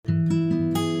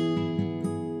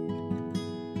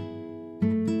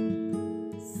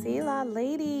my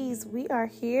ladies. We are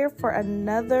here for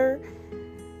another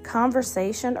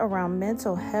conversation around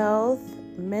mental health,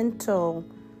 mental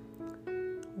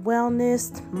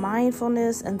wellness,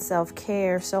 mindfulness, and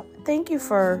self-care. So thank you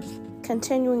for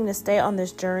continuing to stay on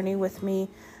this journey with me.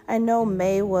 I know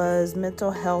May was Mental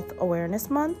Health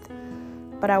Awareness Month,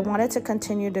 but I wanted to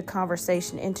continue the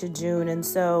conversation into June. And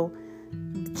so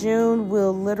June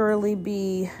will literally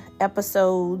be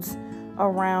episodes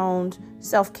around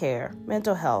self-care,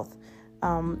 mental health,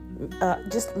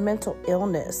 just mental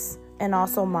illness, and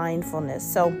also mindfulness.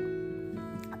 So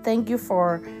thank you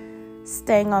for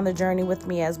staying on the journey with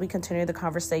me as we continue the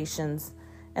conversations.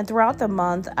 And throughout the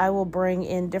month, I will bring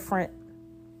in different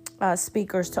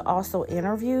speakers to also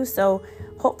interview. So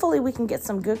hopefully we can get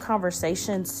some good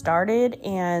conversations started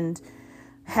and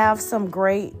have some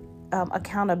great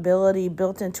accountability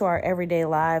built into our everyday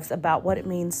lives about what it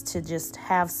means to just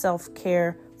have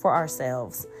self-care for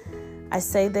ourselves. I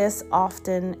say this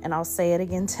often, and I'll say it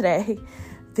again today.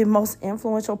 The most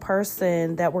influential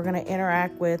person that we're going to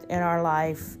interact with in our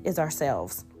life is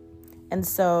ourselves. And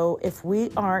so if we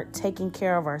aren't taking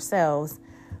care of ourselves,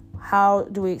 how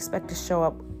do we expect to show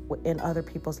up in other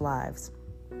people's lives?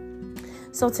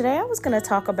 So today I was going to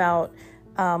talk about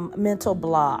mental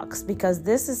blocks, because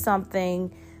this is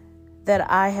something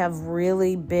that I have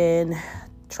really been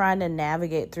trying to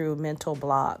navigate through. Mental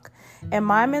block. And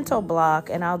my mental block,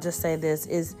 and I'll just say this,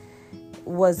 is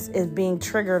being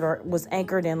triggered or was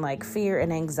anchored in like fear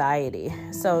and anxiety.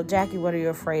 So Jackie, what are you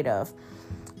afraid of?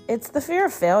 It's the fear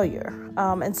of failure.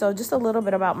 And so just a little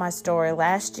bit about my story.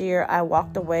 Last year, I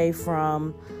walked away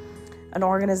from an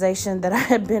organization that I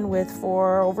had been with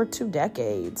for over 2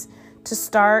 decades to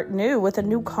start new with a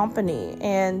new company.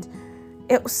 And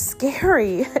it was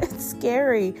scary. It's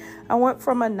scary. I went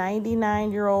from a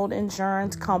 99-year-old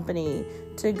insurance company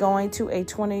to going to a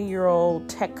 20-year-old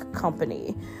tech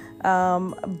company.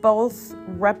 Both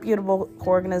reputable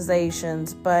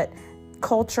organizations, but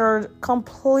culture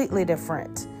completely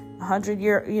different.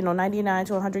 99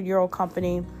 to 100-year-old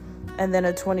company, and then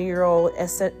a 20-year-old,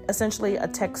 essentially a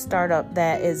tech startup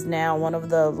that is now one of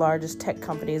the largest tech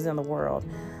companies in the world.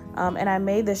 And I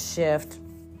made this shift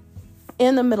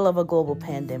in the middle of a global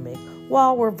pandemic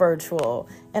while we're virtual.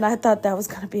 And I thought that was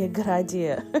going to be a good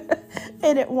idea.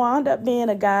 And it wound up being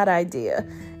a God idea.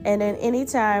 And then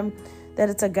anytime that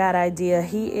it's a God idea,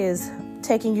 He is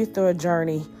taking you through a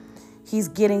journey. He's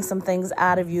getting some things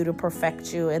out of you to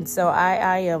perfect you. And so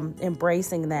I am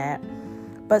embracing that.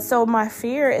 But so my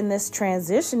fear in this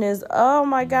transition is, oh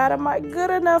my God, am I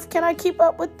good enough? Can I keep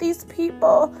up with these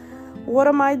people? What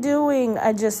am I doing?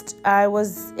 I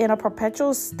was in a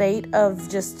perpetual state of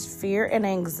just fear and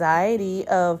anxiety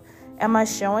of, am I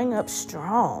showing up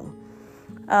strong?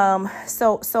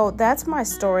 So that's my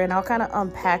story, and I'll kind of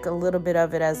unpack a little bit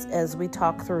of it as we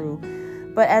talk through.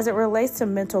 But as it relates to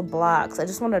mental blocks, I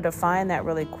just want to define that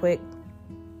really quick.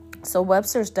 So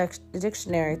Webster's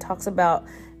dictionary talks about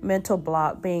mental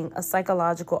block being a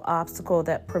psychological obstacle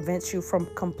that prevents you from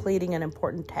completing an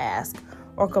important task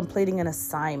or completing an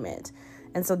assignment.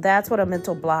 And so that's what a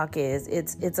mental block is.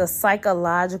 It's a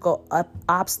psychological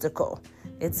obstacle.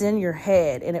 It's in your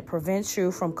head, and it prevents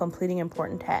you from completing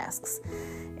important tasks.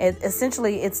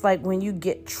 Essentially, it's like when you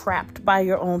get trapped by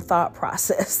your own thought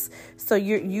process. So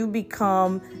you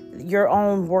become your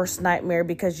own worst nightmare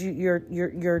because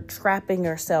you're trapping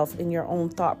yourself in your own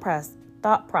thought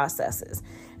processes.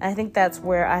 And I think that's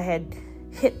where I had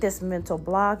hit this mental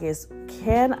block is,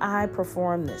 can I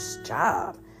perform this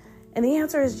job? And the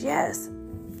answer is yes.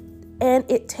 And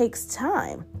it takes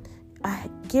time.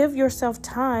 Give yourself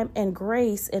time and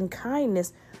grace and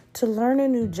kindness to learn a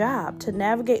new job, to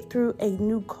navigate through a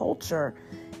new culture.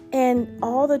 And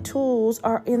all the tools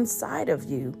are inside of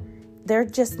you. They're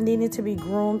just needing to be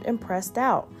groomed and pressed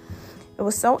out. It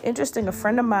was so interesting. A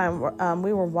friend of mine,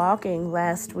 we were walking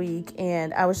last week,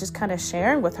 and I was just kind of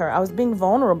sharing with her. I was being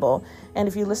vulnerable. And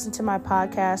if you listen to my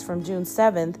podcast from June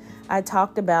 7th, I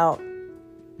talked about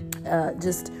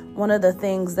just one of the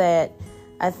things that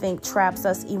I think traps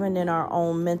us even in our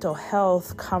own mental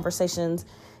health conversations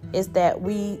is that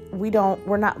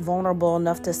we're not vulnerable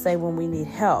enough to say when we need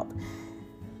help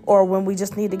or when we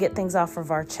just need to get things off of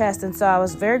our chest. And so I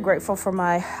was very grateful for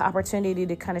my opportunity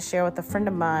to kind of share with a friend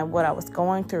of mine what I was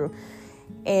going through,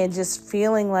 and just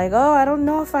feeling like, oh, I don't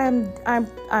know if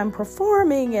I'm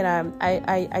performing, and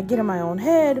I get in my own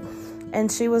head.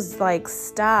 And she was like,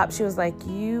 stop. She was like,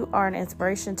 you are an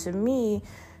inspiration to me,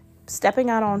 stepping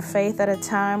out on faith at a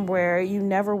time where you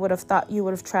never would have thought you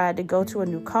would have tried to go to a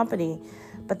new company.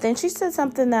 But then she said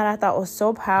something that I thought was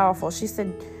so powerful. She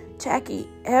said, Jackie,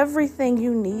 everything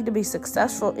you need to be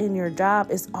successful in your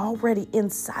job is already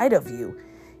inside of you.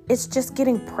 it's just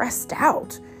getting pressed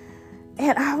out.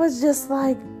 And I was just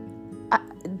like,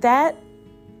 that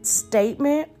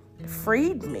statement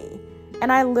freed me.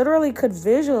 And I literally could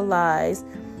visualize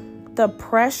the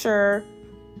pressure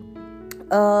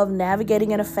of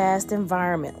navigating in a fast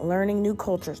environment, learning new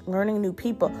cultures, learning new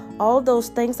people. All of those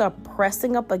things are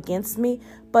pressing up against me,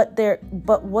 but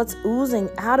what's oozing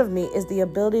out of me is the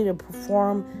ability to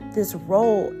perform this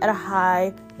role at a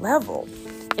high level.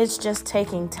 It's just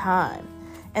taking time.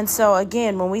 And so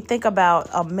again, when we think about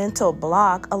a mental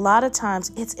block, a lot of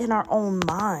times it's in our own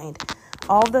mind.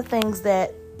 All the things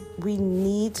that we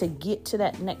need to get to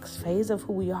that next phase of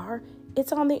who we are,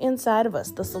 it's on the inside of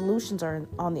us. The solutions are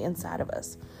on the inside of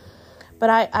us. But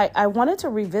I wanted to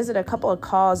revisit a couple of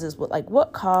causes, like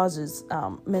what causes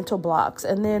mental blocks,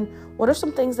 and then what are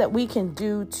some things that we can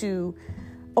do to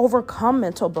overcome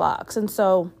mental blocks. And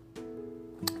so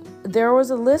there was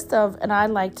a list of, and I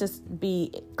like to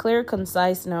be clear,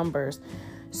 concise numbers.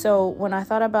 So when I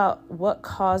thought about what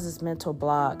causes mental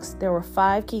blocks, there were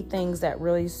 5 key things that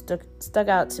really stuck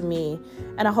out to me,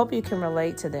 and I hope you can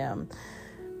relate to them.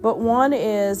 But one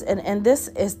is, and this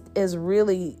is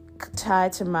really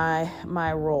tied to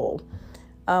my role.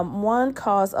 One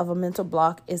cause of a mental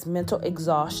block is mental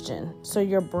exhaustion. So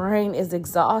your brain is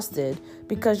exhausted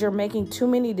because you're making too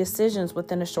many decisions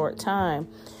within a short time.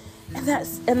 And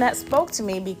that spoke to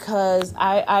me because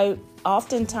I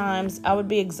oftentimes I would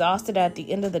be exhausted at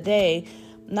the end of the day,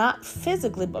 not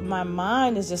physically, but my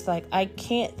mind is just like, I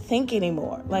can't think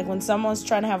anymore. Like when someone's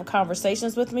trying to have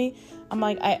conversations with me, I'm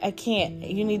like, I can't.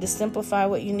 You need to simplify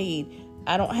what you need.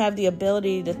 I don't have the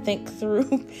ability to think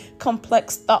through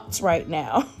complex thoughts right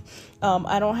now.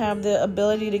 I don't have the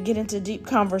ability to get into deep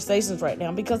conversations right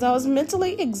now because I was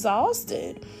mentally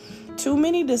exhausted. Too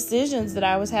many decisions that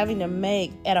I was having to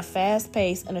make at a fast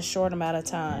pace in a short amount of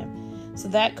time. So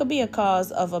that could be a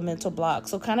cause of a mental block.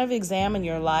 So kind of examine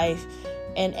your life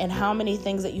and how many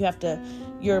things that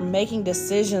you're making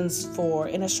decisions for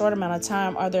in a short amount of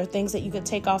time. Are there things that you could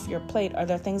take off your plate? Are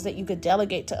there things that you could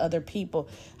delegate to other people?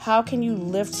 How can you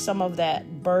lift some of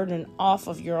that burden off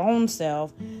of your own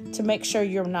self to make sure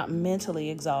you're not mentally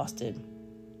exhausted?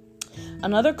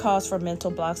 Another cause for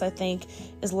mental blocks, I think,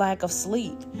 is lack of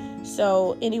sleep.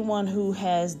 So anyone who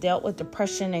has dealt with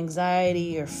depression,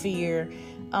 anxiety, or fear,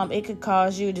 it could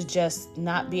cause you to just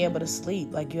not be able to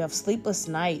sleep. Like you have sleepless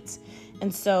nights.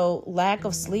 And so lack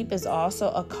of sleep is also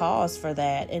a cause for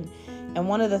that. And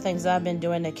one of the things I've been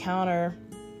doing to counter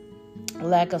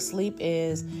lack of sleep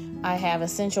is I have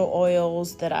essential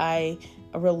oils that I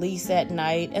release at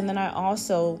night. And then I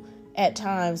also at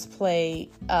times play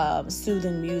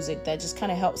soothing music that just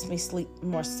kind of helps me sleep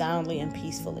more soundly and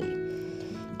peacefully.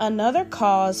 Another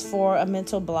cause for a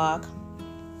mental block,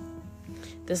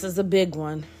 this is a big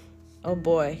one. Oh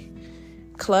boy.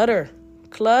 Clutter.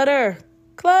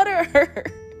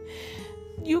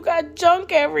 You got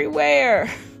junk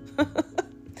everywhere.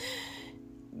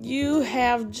 You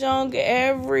have junk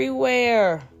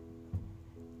everywhere.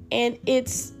 And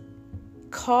it's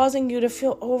causing you to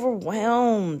feel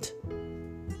overwhelmed.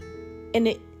 And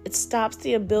it stops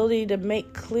the ability to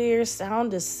make clear, sound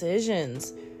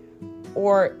decisions.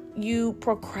 Or you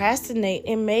procrastinate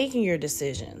in making your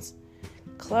decisions.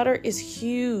 Clutter is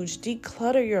huge.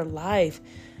 Declutter your life.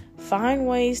 Find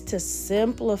ways to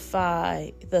simplify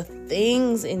the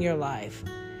things in your life.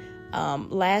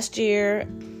 Last year,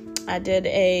 I did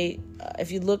if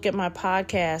you look at my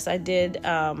podcast, I did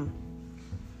a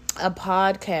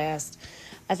podcast.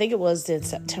 I think it was in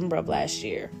September of last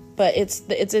year. But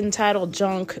it's entitled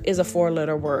Junk is a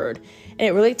 4-letter Word. And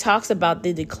it really talks about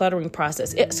the decluttering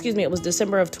process. It was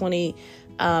December of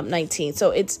 2019. So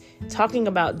it's talking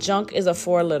about junk is a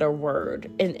 4-letter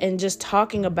word. And just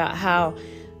talking about how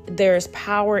there's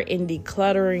power in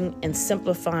decluttering and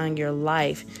simplifying your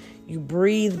life. You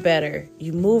breathe better,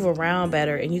 you move around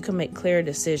better, and you can make clear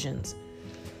decisions.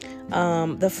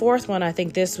 The fourth one, I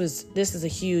think this is a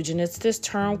huge, and it's this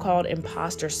term called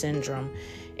imposter syndrome.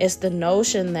 It's the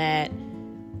notion that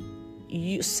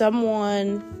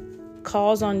someone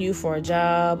calls on you for a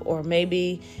job, or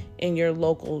maybe in your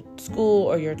local school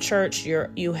or your church,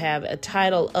 you have a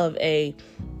title of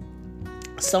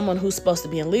someone who's supposed to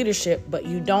be in leadership, but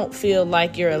you don't feel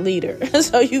like you're a leader.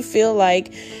 So you feel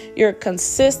like you're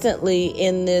consistently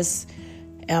in this,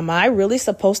 am I really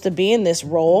supposed to be in this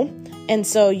role? And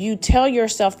so you tell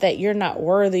yourself that you're not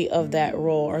worthy of that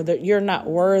role, or that you're not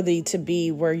worthy to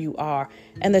be where you are.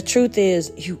 And the truth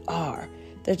is you are.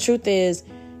 The truth is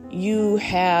you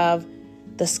have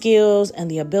the skills and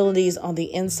the abilities on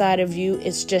the inside of you.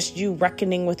 It's just you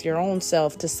reckoning with your own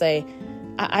self to say,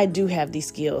 I do have these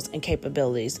skills and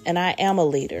capabilities, and I am a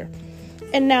leader.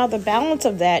 And now the balance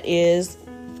of that is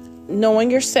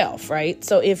knowing yourself, right?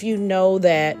 So if you know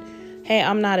that, hey,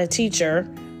 I'm not a teacher,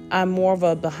 I'm more of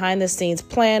a behind the scenes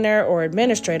planner or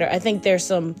administrator, I think there's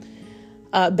some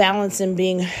balance in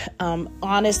being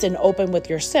honest and open with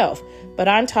yourself. But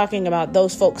I'm talking about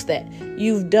those folks that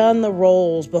you've done the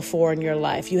roles before in your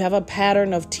life. You have a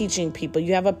pattern of teaching people.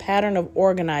 You have a pattern of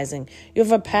organizing. You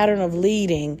have a pattern of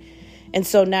leading. And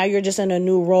so now you're just in a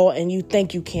new role and you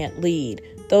think you can't lead.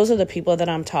 Those are the people that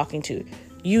I'm talking to.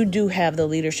 You do have the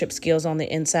leadership skills on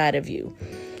the inside of you.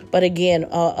 But again,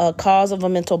 a cause of a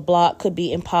mental block could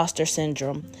be imposter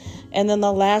syndrome. And then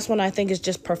the last one I think is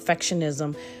just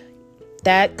perfectionism.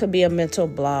 That could be a mental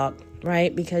block,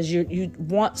 right? Because you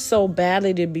want so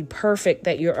badly to be perfect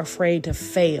that you're afraid to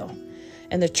fail.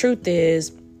 And the truth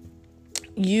is,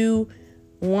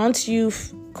 once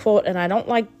you've, quote, and I don't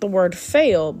like the word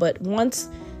fail, but once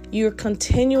you're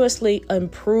continuously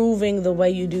improving the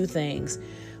way you do things,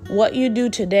 what you do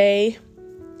today,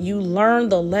 you learn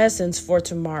the lessons for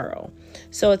tomorrow.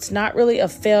 So it's not really a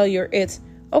failure. It's,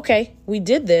 okay, we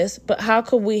did this, but how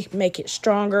can we make it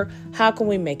stronger? How can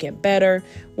we make it better?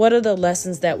 What are the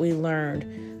lessons that we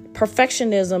learned?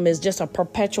 Perfectionism is just a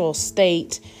perpetual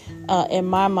state. In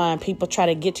my mind, people try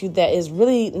to get to that is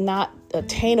really not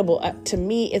attainable. To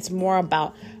me, it's more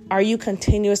about, are you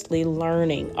continuously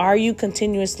learning? Are you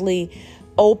continuously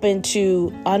open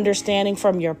to understanding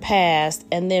from your past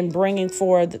and then bringing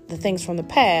forward the things from the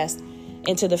past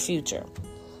into the future?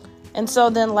 And so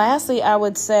then lastly, I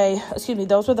would say,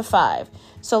 those were the 5.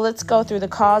 So let's go through the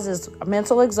causes: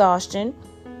 mental exhaustion,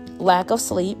 lack of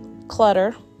sleep,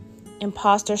 clutter,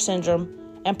 imposter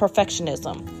syndrome, and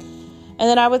perfectionism. And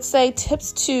then I would say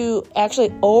tips to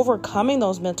actually overcoming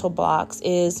those mental blocks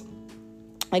is,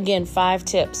 again, 5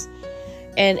 tips.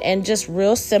 And just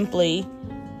real simply,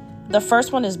 the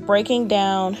first one is breaking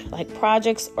down like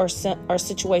projects or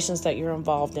situations that you're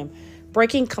involved in.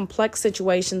 Breaking complex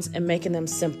situations and making them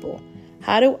simple.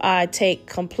 How do I take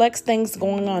complex things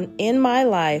going on in my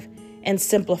life and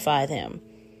simplify them?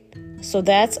 So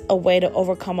that's a way to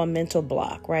overcome a mental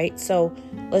block, right? So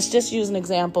let's just use an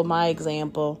example, my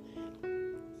example.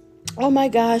 Oh my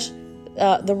gosh,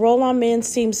 the role I'm in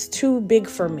seems too big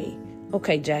for me.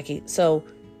 Okay, Jackie, so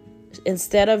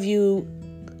instead of you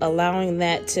allowing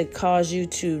that to cause you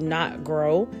to not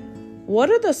grow, what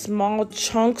are the small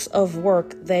chunks of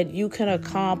work that you can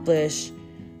accomplish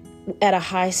at a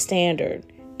high standard,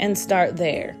 and start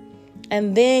there,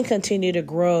 and then continue to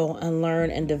grow and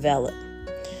learn and develop,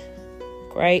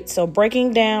 right? So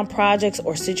breaking down projects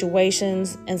or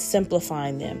situations and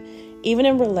simplifying them. Even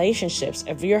in relationships,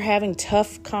 if you're having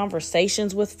tough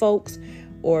conversations with folks,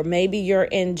 or maybe you're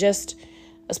in just,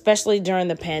 especially during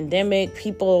the pandemic,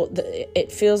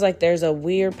 it feels like there's a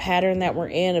weird pattern that we're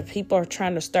in of people are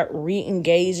trying to start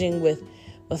re-engaging with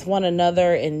one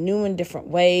another in new and different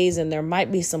ways, and there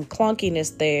might be some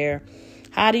clunkiness there.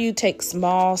 How do you take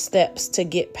small steps to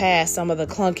get past some of the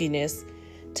clunkiness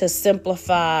to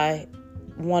simplify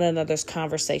one another's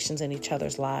conversations in each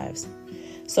other's lives?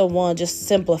 So one, just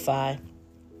simplify.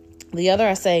 The other,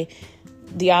 I say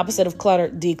the opposite of clutter,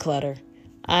 declutter.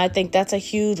 I think that's a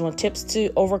huge one. Tips to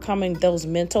overcoming those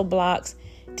mental blocks: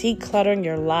 decluttering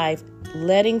your life,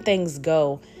 letting things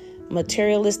go,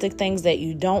 materialistic things that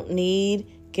you don't need,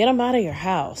 get them out of your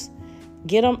house.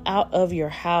 Get them out of your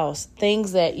house.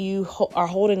 Things that you are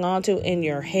holding on to in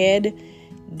your head,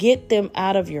 get them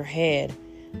out of your head.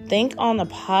 Think on the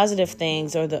positive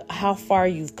things or how far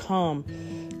you've come.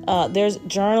 There's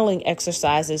journaling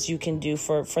exercises you can do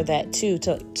for that too,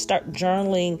 to start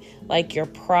journaling like your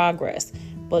progress.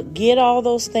 But get all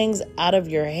those things out of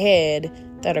your head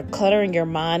that are cluttering your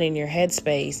mind and your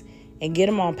headspace, and get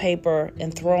them on paper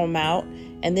and throw them out.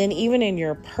 And then even in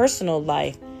your personal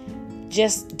life,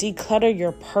 just declutter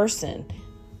your person.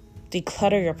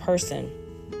 Declutter your person.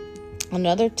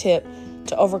 Another tip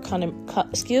to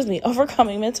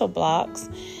overcoming mental blocks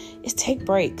is take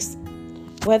breaks.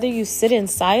 Whether you sit in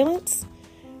silence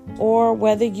or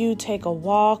whether you take a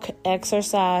walk,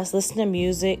 exercise, listen to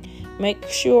music, make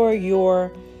sure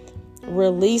you're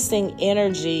releasing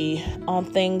energy on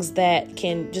things that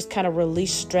can just kind of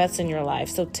release stress in your life.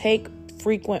 So take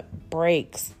frequent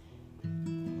breaks.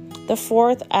 The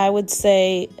fourth, I would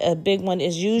say a big one,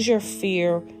 is use your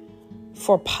fear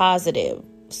for positive.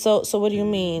 So what do you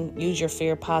mean use your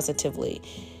fear positively?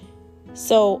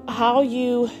 So how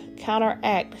you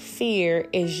counteract fear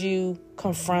is you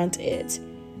confront it,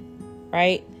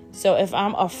 right? So if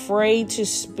I'm afraid to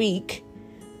speak,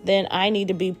 then I need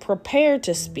to be prepared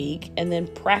to speak and then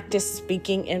practice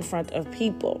speaking in front of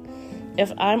people.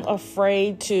 If I'm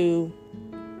afraid to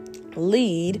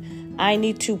lead, I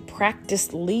need to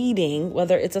practice leading,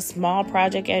 whether it's a small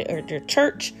project at your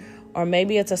church, or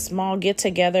maybe it's a small get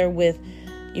together with,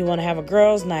 you want to have a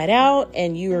girls' night out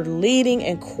and you're leading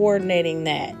and coordinating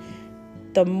that.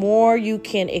 The more you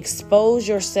can expose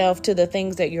yourself to the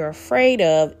things that you're afraid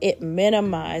of, it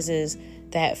minimizes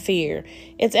that fear.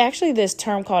 It's actually this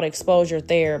term called exposure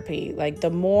therapy. Like the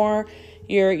more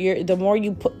the more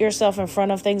you put yourself in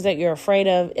front of things that you're afraid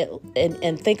of,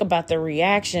 and think about the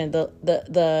reaction,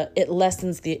 it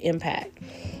lessens the impact.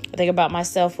 I think about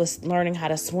myself with learning how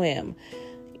to swim.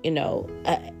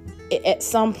 At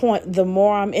some point, the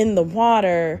more I'm in the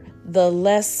water, the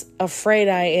less afraid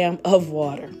I am of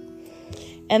water.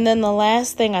 And then the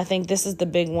last thing, I think this is the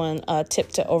big one, tip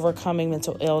to overcoming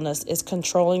mental illness, is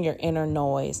controlling your inner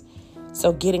noise.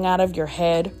 So getting out of your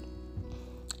head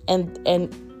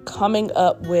and coming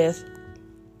up with,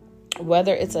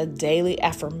 whether it's a daily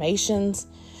affirmations,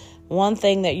 one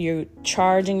thing that you're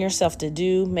charging yourself to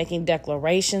do, making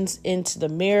declarations into the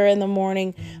mirror in the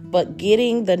morning, but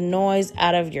getting the noise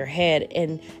out of your head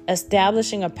and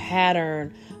establishing a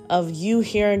pattern of you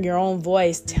hearing your own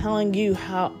voice telling you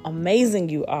how amazing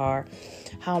you are,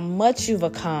 how much you've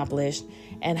accomplished,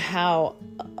 and how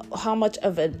much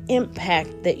of an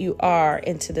impact that you are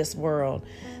into this world.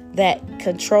 That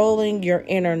controlling your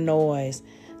inner noise,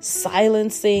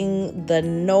 silencing the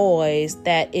noise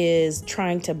that is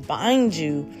trying to bind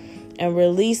you, and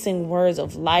releasing words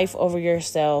of life over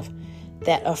yourself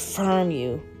that affirm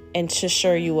you and to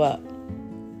shore you up.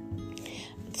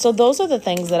 So those are the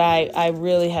things that I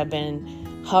really have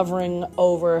been hovering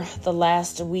over the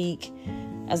last week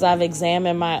as I've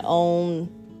examined my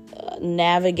own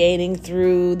navigating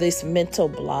through this mental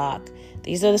block.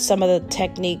 These are some of the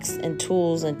techniques and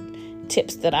tools and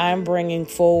tips that I'm bringing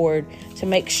forward to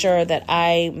make sure that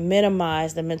I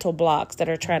minimize the mental blocks that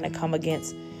are trying to come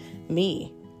against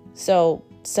me. So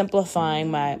simplifying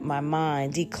my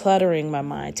mind, decluttering my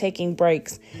mind, taking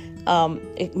breaks,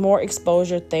 more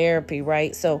exposure therapy,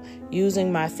 right? So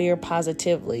using my fear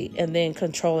positively, and then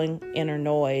controlling inner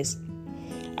noise.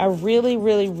 I really,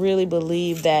 really, really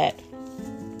believe that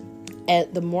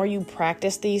the more you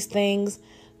practice these things,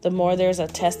 the more there's a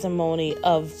testimony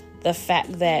of the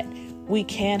fact that we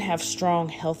can have strong,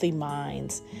 healthy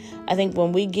minds. I think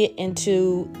when we get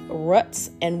into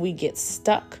ruts and we get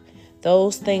stuck,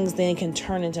 those things then can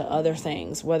turn into other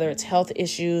things, whether it's health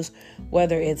issues,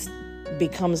 whether it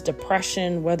becomes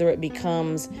depression, whether it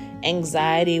becomes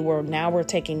anxiety, where now we're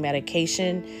taking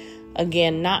medication.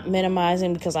 Again, not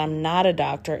minimizing, because I'm not a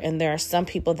doctor, and there are some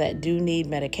people that do need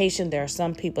medication. There are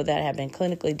some people that have been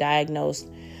clinically diagnosed.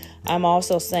 I'm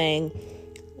also saying,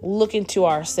 look into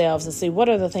ourselves and see what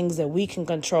are the things that we can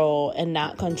control and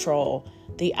not control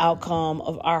the outcome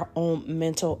of our own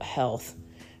mental health.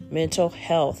 Mental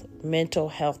health,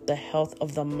 the health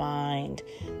of the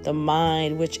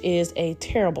mind, which is a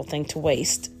terrible thing to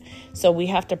waste. So we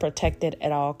have to protect it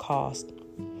at all costs.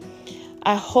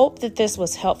 I hope that this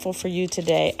was helpful for you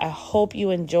today. I hope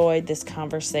you enjoyed this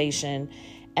conversation,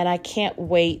 and I can't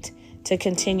wait to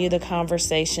continue the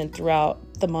conversation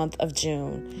throughout the month of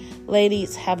June.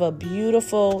 Ladies, have a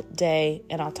beautiful day,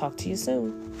 and I'll talk to you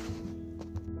soon.